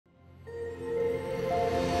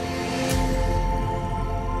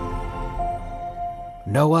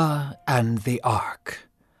Noah and the Ark.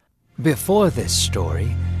 Before this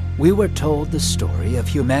story, we were told the story of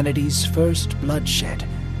humanity's first bloodshed,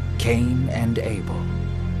 Cain and Abel.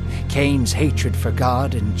 Cain's hatred for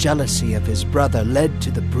God and jealousy of his brother led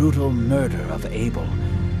to the brutal murder of Abel.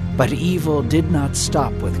 But evil did not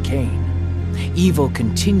stop with Cain. Evil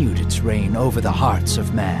continued its reign over the hearts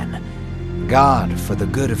of man. God, for the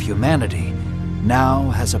good of humanity, now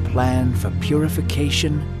has a plan for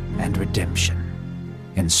purification and redemption.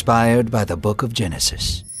 Inspired by the book of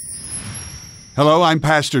Genesis. Hello, I'm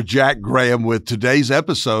Pastor Jack Graham with today's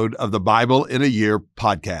episode of the Bible in a Year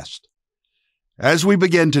podcast. As we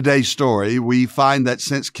begin today's story, we find that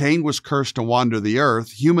since Cain was cursed to wander the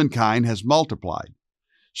earth, humankind has multiplied,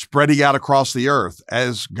 spreading out across the earth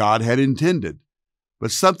as God had intended.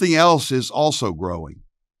 But something else is also growing: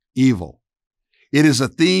 evil. It is a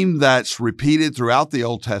theme that's repeated throughout the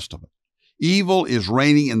Old Testament. Evil is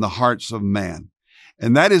reigning in the hearts of man,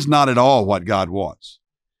 and that is not at all what God wants.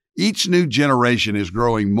 Each new generation is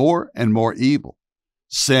growing more and more evil.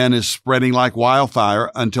 Sin is spreading like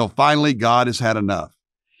wildfire until finally God has had enough.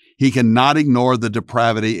 He cannot ignore the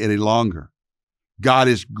depravity any longer. God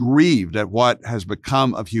is grieved at what has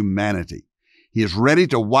become of humanity. He is ready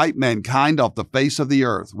to wipe mankind off the face of the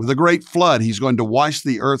earth. With a great flood, he's going to wash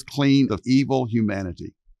the earth clean of evil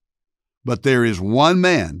humanity. But there is one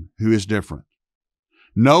man who is different.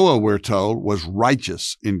 Noah, we're told, was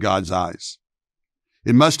righteous in God's eyes.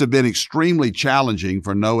 It must have been extremely challenging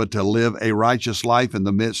for Noah to live a righteous life in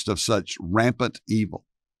the midst of such rampant evil.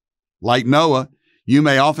 Like Noah, you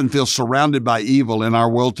may often feel surrounded by evil in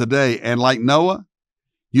our world today, and like Noah,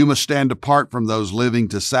 you must stand apart from those living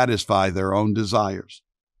to satisfy their own desires.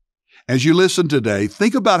 As you listen today,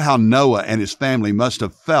 think about how Noah and his family must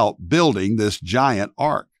have felt building this giant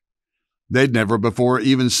ark. They'd never before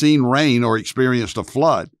even seen rain or experienced a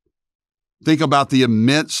flood. Think about the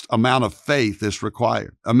immense amount of faith this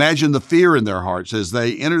required. Imagine the fear in their hearts as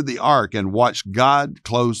they entered the ark and watched God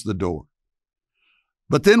close the door.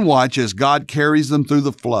 But then watch as God carries them through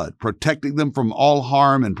the flood, protecting them from all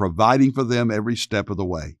harm and providing for them every step of the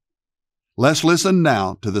way. Let's listen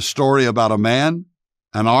now to the story about a man,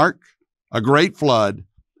 an ark, a great flood,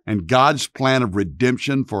 and God's plan of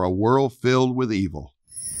redemption for a world filled with evil.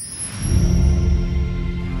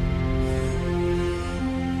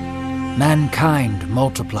 Mankind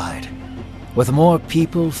multiplied. With more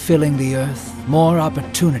people filling the earth, more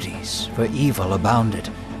opportunities for evil abounded.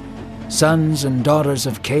 Sons and daughters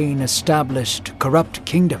of Cain established corrupt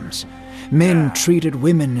kingdoms. Men treated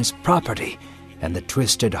women as property, and the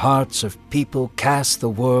twisted hearts of people cast the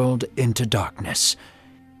world into darkness.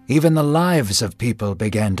 Even the lives of people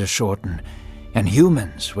began to shorten, and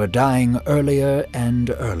humans were dying earlier and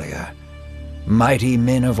earlier. Mighty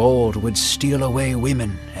men of old would steal away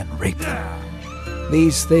women and rape them.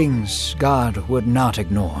 These things God would not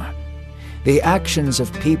ignore. The actions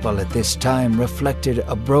of people at this time reflected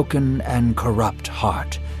a broken and corrupt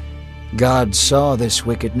heart. God saw this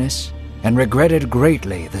wickedness and regretted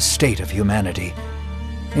greatly the state of humanity.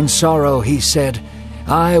 In sorrow he said,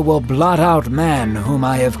 "I will blot out man whom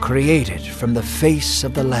I have created from the face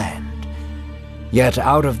of the land." Yet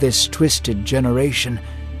out of this twisted generation,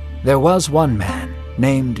 there was one man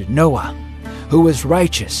named Noah, who was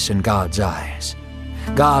righteous in God's eyes.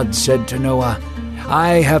 God said to Noah,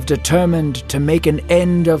 "I have determined to make an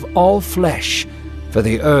end of all flesh, for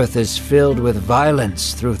the earth is filled with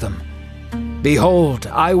violence through them. Behold,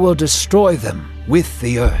 I will destroy them with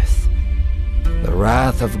the earth." The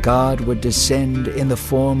wrath of God would descend in the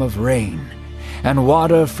form of rain, and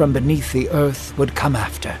water from beneath the earth would come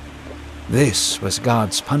after. This was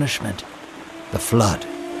God's punishment. The flood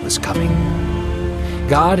was coming.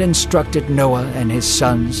 God instructed Noah and his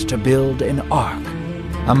sons to build an ark,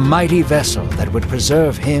 a mighty vessel that would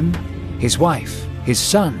preserve him, his wife, his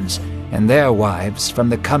sons, and their wives from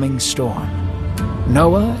the coming storm.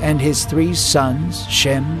 Noah and his 3 sons,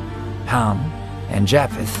 Shem, Ham, and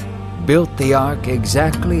Japheth, built the ark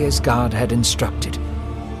exactly as God had instructed.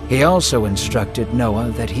 He also instructed Noah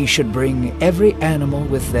that he should bring every animal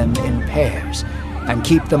with them in pairs and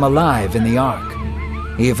keep them alive in the ark.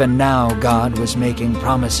 Even now God was making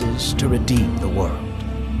promises to redeem the world.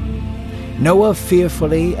 Noah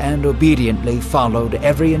fearfully and obediently followed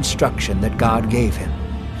every instruction that God gave him.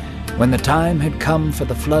 When the time had come for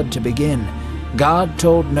the flood to begin, God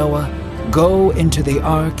told Noah, "Go into the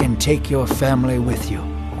ark and take your family with you.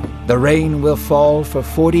 The rain will fall for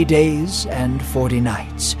 40 days and 40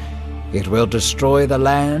 nights. It will destroy the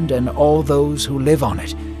land and all those who live on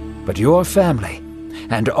it, but your family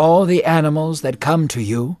and all the animals that come to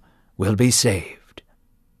you will be saved."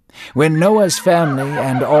 When Noah's family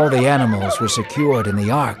and all the animals were secured in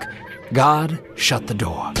the ark, God shut the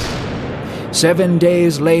door. 7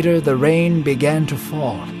 days later, the rain began to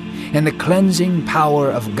fall, and the cleansing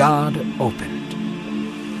power of God opened.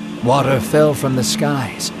 Water fell from the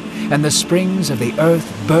skies, and the springs of the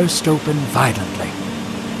earth burst open violently.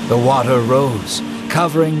 The water rose,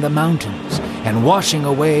 covering the mountains, and washing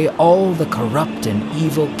away all the corrupt and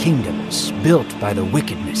evil kingdoms built by the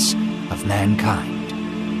wickedness of mankind.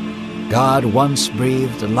 God once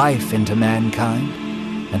breathed life into mankind,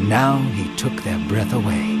 and now he took their breath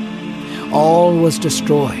away. All was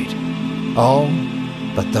destroyed, all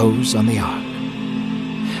but those on the ark.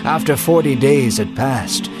 After 40 days had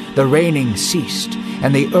passed, the raining ceased,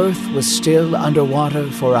 and the earth was still under water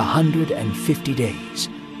for 150 days.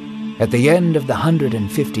 At the end of the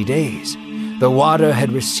 150 days, the water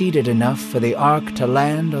had receded enough for the ark to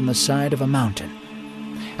land on the side of a mountain.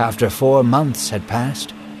 After 4 months had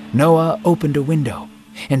passed, Noah opened a window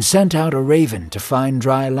and sent out a raven to find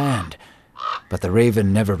dry land, but the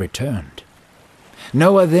raven never returned.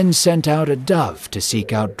 Noah then sent out a dove to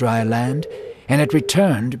seek out dry land, and it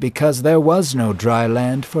returned because there was no dry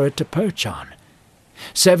land for it to perch on.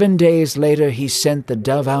 7 days later he sent the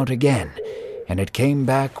dove out again, and it came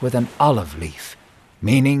back with an olive leaf,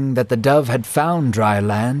 meaning that the dove had found dry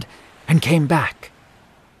land and came back.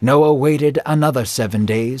 Noah waited another 7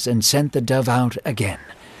 days and sent the dove out again,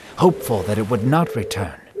 hopeful that it would not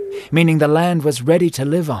return, meaning the land was ready to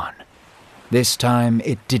live on. This time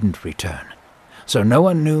it didn't return, so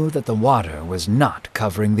Noah knew that the water was not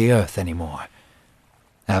covering the earth anymore.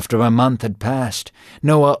 After a month had passed,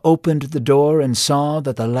 Noah opened the door and saw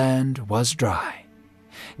that the land was dry.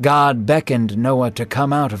 God beckoned Noah to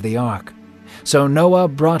come out of the ark. So Noah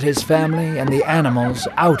brought his family and the animals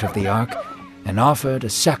out of the ark and offered a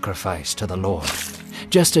sacrifice to the Lord,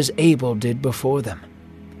 just as Abel did before them.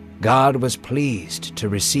 God was pleased to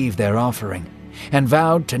receive their offering and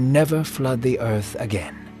vowed to never flood the earth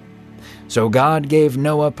again. So God gave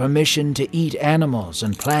Noah permission to eat animals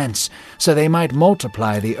and plants so they might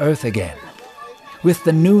multiply the earth again. With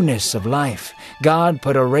the newness of life, God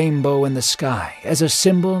put a rainbow in the sky as a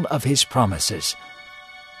symbol of his promises.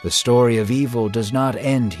 The story of evil does not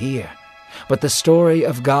end here, but the story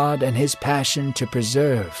of God and his passion to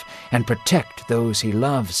preserve and protect those he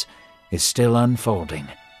loves is still unfolding.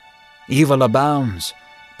 Evil abounds,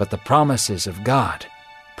 but the promises of God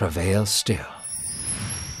prevail still.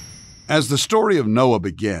 As the story of Noah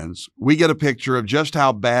begins, we get a picture of just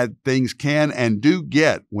how bad things can and do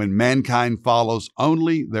get when mankind follows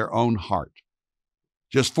only their own heart.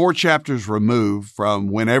 Just 4 chapters removed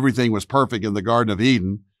from when everything was perfect in the Garden of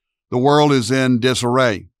Eden, the world is in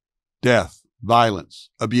disarray, death, violence,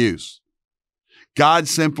 abuse. God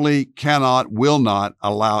simply cannot, will not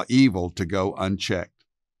allow evil to go unchecked.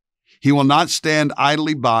 He will not stand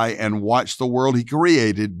idly by and watch the world he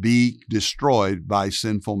created be destroyed by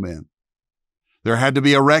sinful men. There had to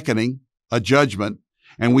be a reckoning, a judgment,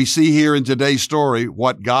 and we see here in today's story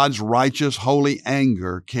what God's righteous, holy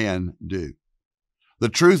anger can do. The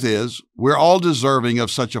truth is, we're all deserving of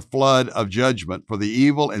such a flood of judgment for the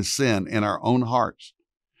evil and sin in our own hearts.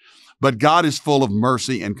 But God is full of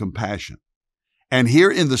mercy and compassion. And here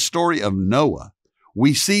in the story of Noah,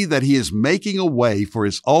 we see that he is making a way for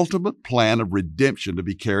his ultimate plan of redemption to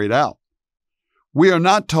be carried out. We are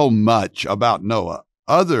not told much about Noah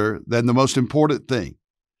other than the most important thing,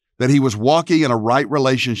 that he was walking in a right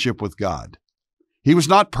relationship with God. He was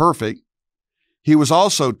not perfect. He was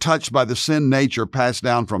also touched by the sin nature passed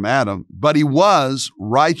down from Adam, but he was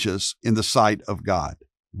righteous in the sight of God,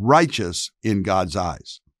 righteous in God's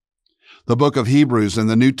eyes. The book of Hebrews in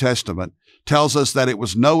the New Testament tells us that it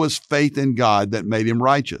was Noah's faith in God that made him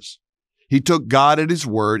righteous. He took God at his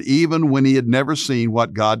word even when he had never seen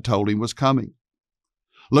what God told him was coming.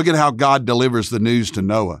 Look at how God delivers the news to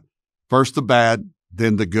Noah. First the bad,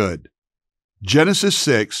 then the good. Genesis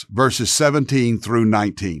 6, verses 17 through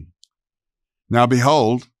 19. Now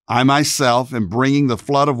behold, I myself am bringing the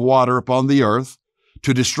flood of water upon the earth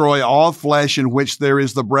to destroy all flesh in which there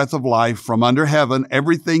is the breath of life from under heaven.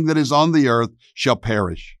 Everything that is on the earth shall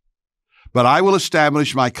perish. But I will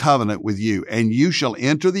establish my covenant with you, and you shall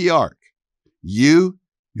enter the ark, you,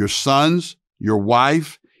 your sons, your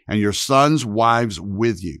wife, and your sons' wives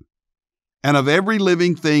with you. And of every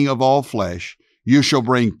living thing of all flesh, you shall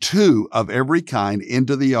bring 2 of every kind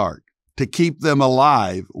into the ark, to keep them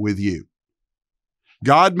alive with you.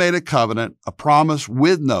 God made a covenant, a promise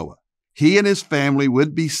with Noah. He and his family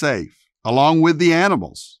would be safe, along with the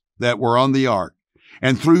animals that were on the ark.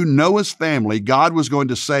 And through Noah's family, God was going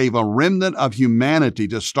to save a remnant of humanity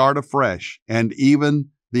to start afresh, and even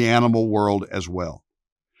the animal world as well.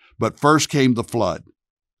 But first came the flood.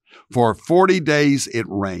 For 40 days it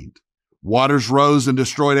rained. Waters rose and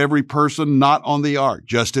destroyed every person not on the ark,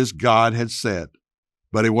 just as God had said.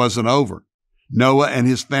 But it wasn't over. Noah and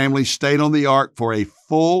his family stayed on the ark for a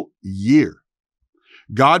full year.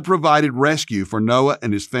 God provided rescue for Noah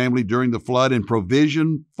and his family during the flood and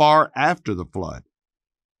provision far after the flood.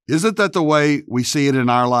 Isn't that the way we see it in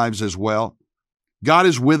our lives as well? God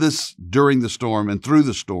is with us during the storm, and through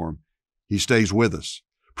the storm, He stays with us,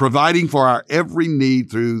 providing for our every need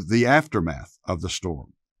through the aftermath of the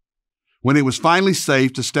storm. When it was finally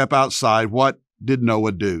safe to step outside, what did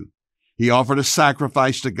Noah do? He offered a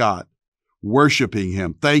sacrifice to God, worshiping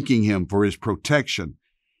Him, thanking Him for His protection,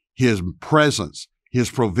 His presence,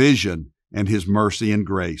 His provision, and His mercy and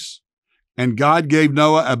grace. And God gave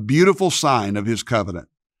Noah a beautiful sign of His covenant,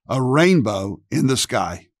 a rainbow in the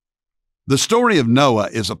sky. The story of Noah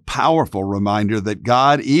is a powerful reminder that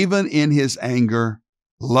God, even in His anger,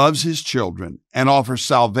 loves His children and offers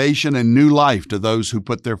salvation and new life to those who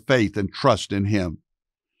put their faith and trust in Him.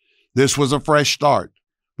 This was a fresh start,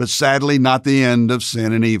 but sadly not the end of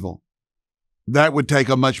sin and evil. That would take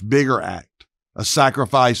a much bigger act, a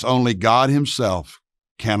sacrifice only God Himself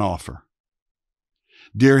can offer.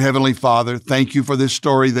 Dear Heavenly Father, thank You for this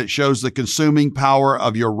story that shows the consuming power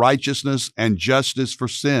of Your righteousness and justice for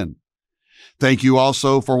sin. Thank You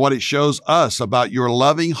also for what it shows us about Your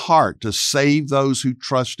loving heart to save those who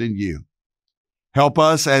trust in You. Help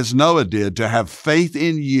us, as Noah did, to have faith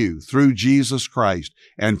in You through Jesus Christ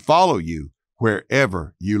and follow You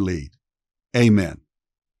wherever You lead. Amen.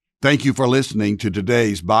 Thank you for listening to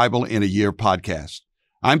today's Bible in a Year podcast.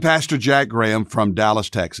 I'm Pastor Jack Graham from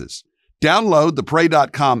Dallas, Texas. Download the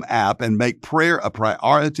pray.com app and make prayer a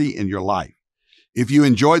priority in your life. If you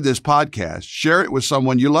enjoyed this podcast, share it with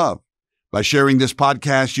someone you love. By sharing this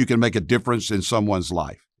podcast, you can make a difference in someone's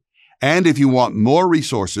life. And if you want more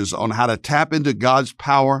resources on how to tap into God's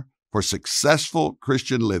power for successful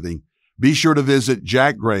Christian living, be sure to visit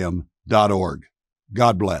jackgraham.org.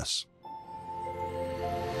 God bless.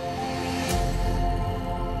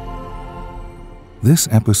 This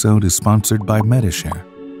episode is sponsored by Medishare,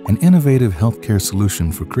 an innovative healthcare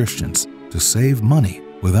solution for Christians to save money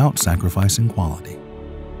without sacrificing quality.